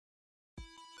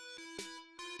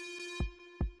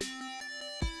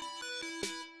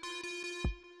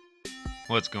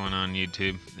What's going on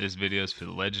YouTube? This video is for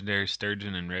the legendary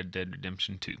sturgeon in Red Dead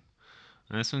Redemption 2.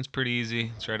 And this one's pretty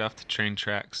easy. It's right off the train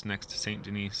tracks next to St.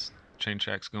 Denis. Train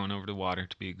tracks going over the water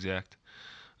to be exact.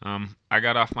 I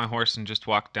got off my horse and just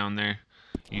walked down there.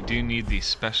 You do need the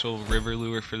special river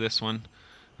lure for this one.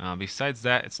 Besides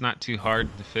that, it's not too hard.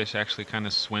 The fish actually kind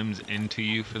of swims into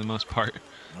you for the most part.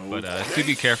 But do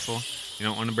be careful. You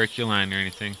don't want to break your line or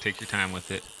anything. Take your time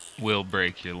with it. Will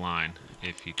break your line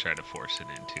if you try to force it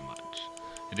in too much.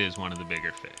 It is one of the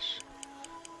bigger fish.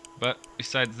 But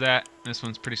besides that, this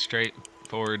one's pretty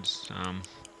straightforward.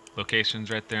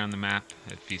 Locations right there on the map.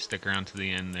 If you stick around to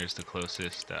the end, there's the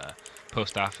closest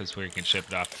post office where you can ship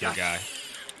it off to your guy.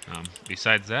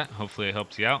 Besides that, hopefully it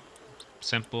helps you out.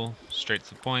 Simple, straight to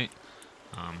the point.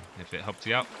 If it helped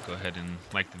you out, go ahead and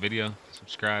like the video,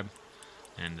 subscribe,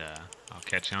 and I'll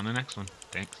catch you on the next one.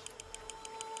 Thanks.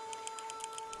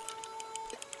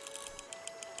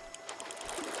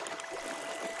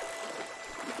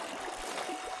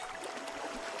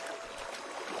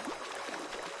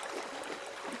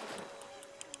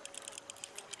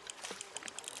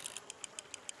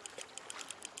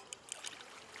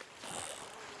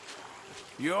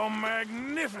 You're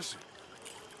magnificent.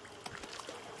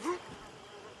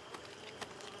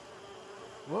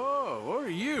 Whoa, what are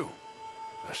you?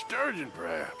 A sturgeon,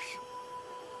 perhaps?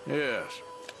 Yes.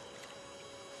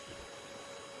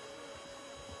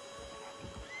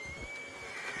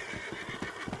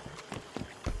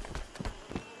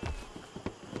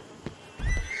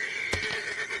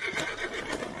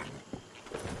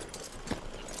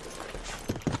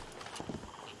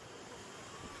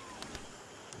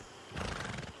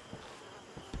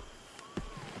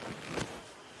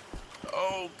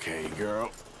 Okay,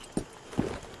 girl.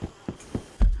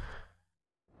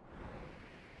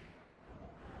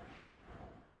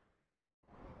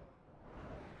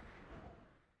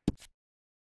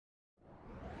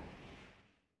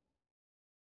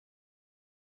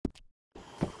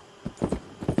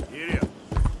 Giddy up.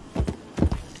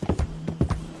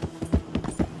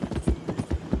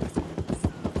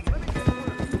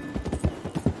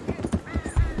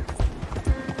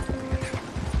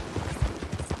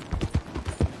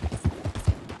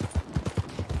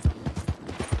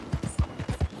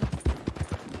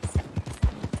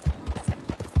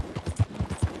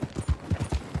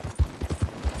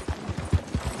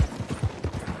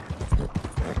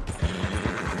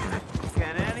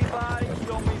 Can anybody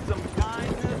show me some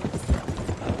kindness?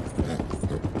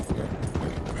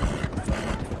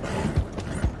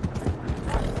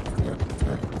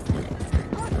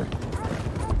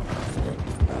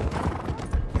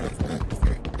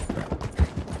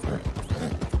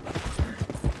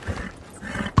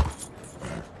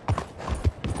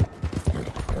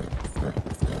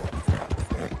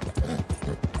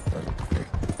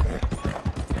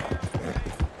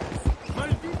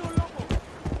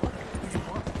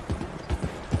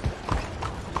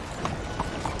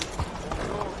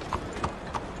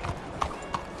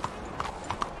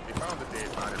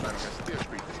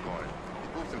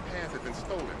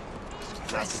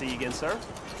 Nice to see you again, sir.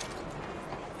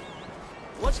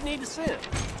 What you need to send?